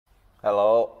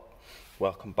Hello,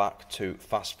 welcome back to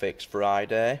Fast Fix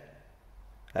Friday,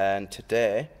 and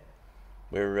today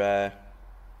we're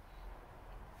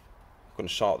going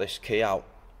to sort this key out.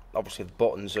 Obviously the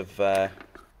buttons have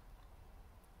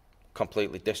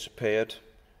completely disappeared.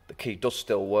 The key does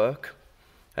still work,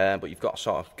 but you've got to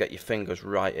sort of get your fingers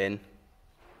right in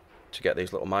to get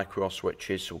these little micro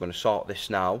switches. So we're going to sort this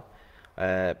now,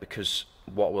 because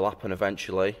what will happen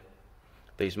eventually,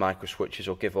 these micro switches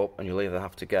will give up and you'll either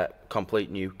have to get a complete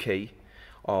new key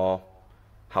or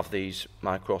have these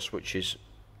micro switches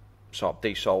sort of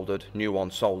desoldered, new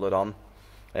ones soldered on,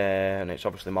 and it's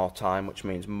obviously more time, which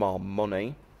means more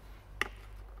money.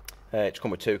 It's come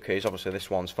with two keys. Obviously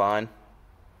this one's fine.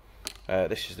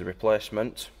 This is the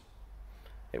replacement.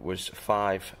 It was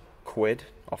 £5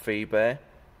 off eBay.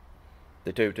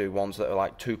 They do ones that are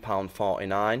like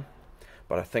 £2.49,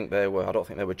 but I don't think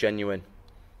they were genuine.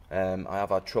 I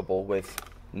have had trouble with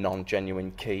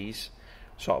non-genuine keys.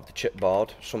 Sort of the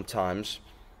chipboard sometimes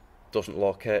doesn't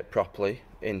locate properly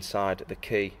inside the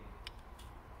key.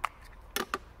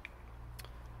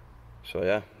 So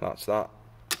yeah, that's that.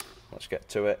 Let's get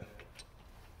to it.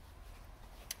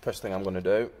 First thing I'm going to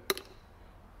do,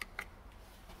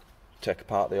 take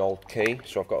apart the old key.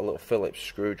 So I've got a little Phillips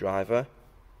screwdriver.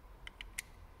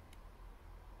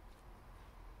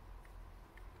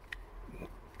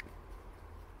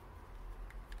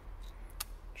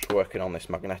 Working on this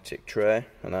magnetic tray,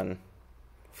 and then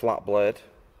flat blade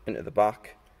into the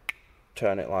back,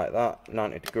 turn it like that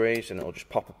 90 degrees and it'll just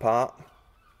pop apart.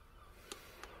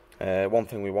 One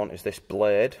thing we want is this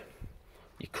blade.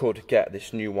 You could get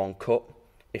this new one cut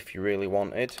if you really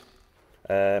wanted,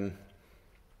 but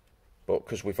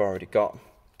because we've already got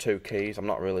two keys, I'm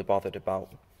not really bothered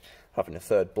about having a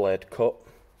third blade cut.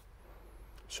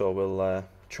 So we'll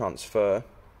transfer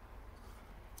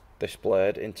this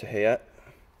blade into here.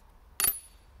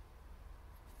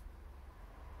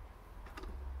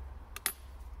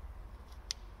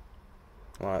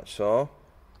 Like so.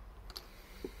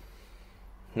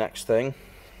 Next thing,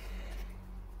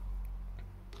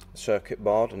 circuit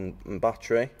board and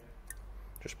battery.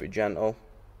 Just be gentle.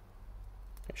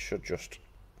 It should just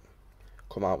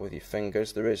come out with your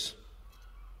fingers. There is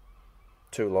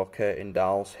two locating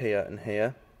dowels here and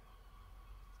here,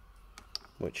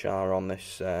 which are on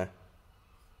this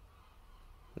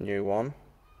new one.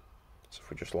 So if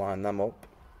we just line them up,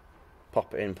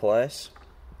 pop it in place.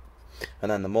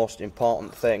 And then the most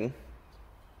important thing,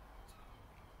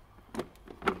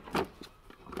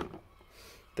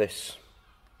 this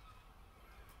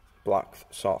black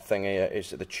sort of thing here, is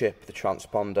the chip, the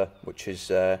transponder, which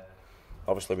is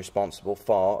obviously responsible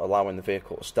for allowing the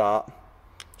vehicle to start.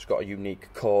 It's got a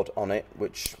unique code on it,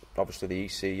 which obviously the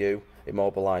ECU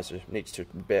immobiliser needs to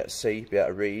be able to see, be able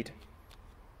to read,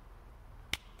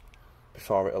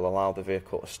 before it will allow the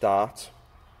vehicle to start.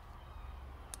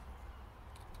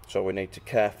 So we need to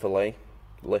carefully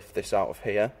lift this out of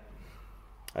here.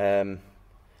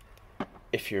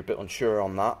 If you're a bit unsure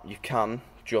on that, you can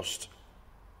just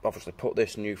obviously put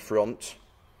this new front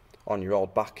on your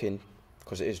old backing,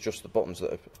 because it is just the buttons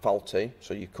that are faulty.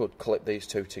 So you could clip these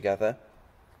two together,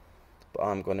 but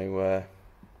I'm going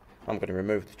to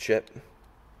remove the chip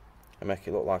and make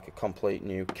it look like a complete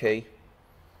new key.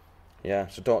 Yeah,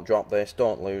 so don't drop this,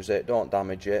 don't lose it, don't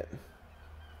damage it.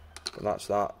 And that's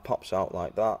that. Pops out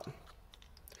like that.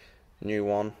 New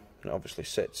one, and it obviously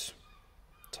sits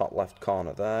top left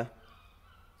corner there.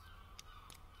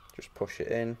 Just push it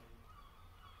in.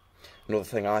 Another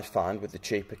thing I find with the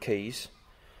cheaper keys,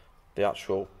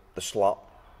 the slot,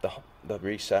 the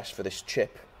recess for this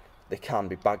chip, they can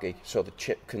be baggy, so the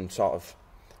chip can sort of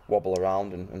wobble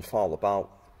around and fall about.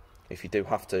 If you do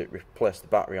have to replace the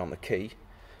battery on the key,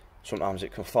 sometimes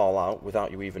it can fall out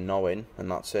without you even knowing,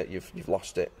 and that's it, you've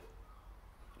lost it.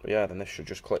 But yeah, then this should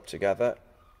just clip together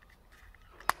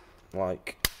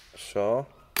like so.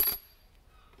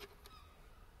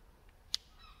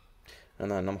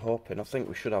 And then I think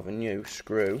we should have a new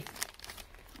screw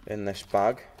in this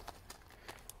bag.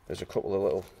 There's a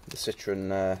couple of the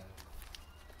Citroen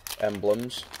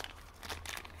emblems.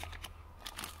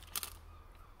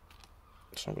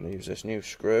 So I'm going to use this new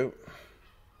screw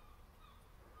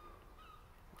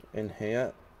in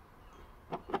here.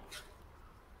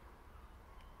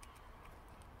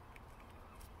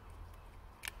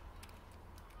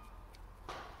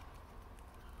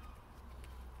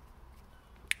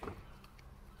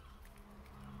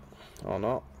 Or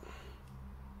not.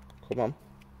 Come on.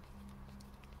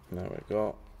 There we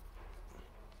go.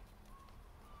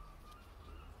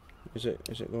 Is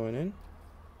it going in?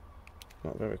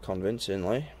 Not very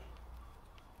convincingly.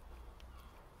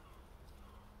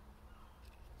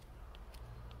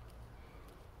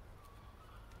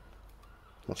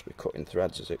 Must be cutting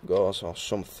threads as it goes or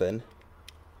something.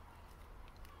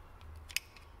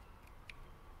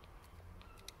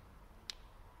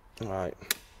 Right,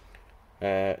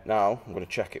 now I'm going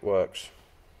to check it works.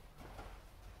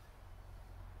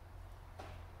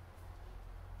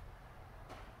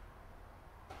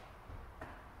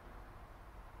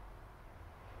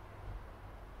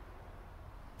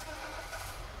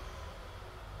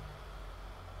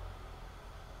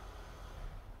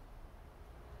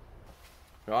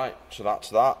 Right, so that's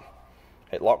that.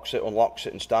 It locks it, unlocks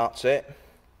it and starts it.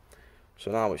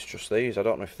 So now it's just these. I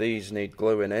don't know if these need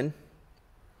gluing in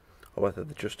or whether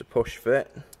they're just a push fit.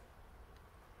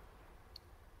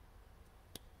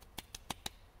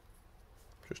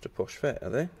 Just a push fit, are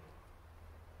they?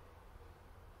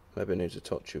 Maybe it needs a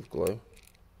touch of glue.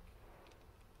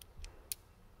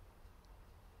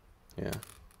 Yeah.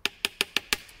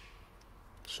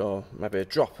 So maybe a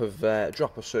drop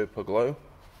of super glue.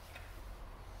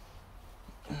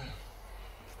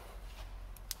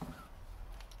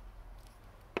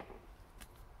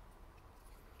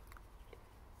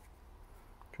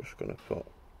 Just going to put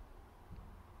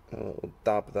a little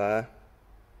dab there,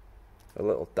 a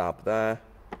little dab there.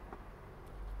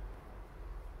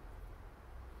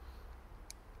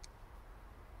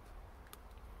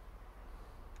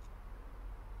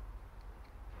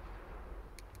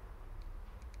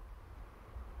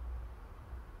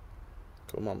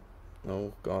 Come on.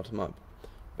 Oh God, might be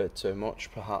a bit too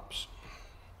much perhaps.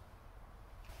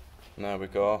 There we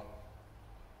go.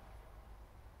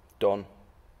 Done.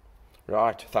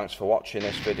 Right, thanks for watching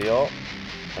this video.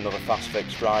 Another Fast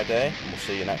Fix Friday, and we'll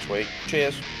see you next week.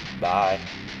 Cheers. Bye.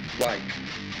 Like,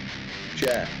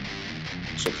 share,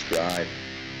 subscribe.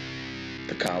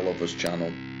 The Car Lovers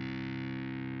channel.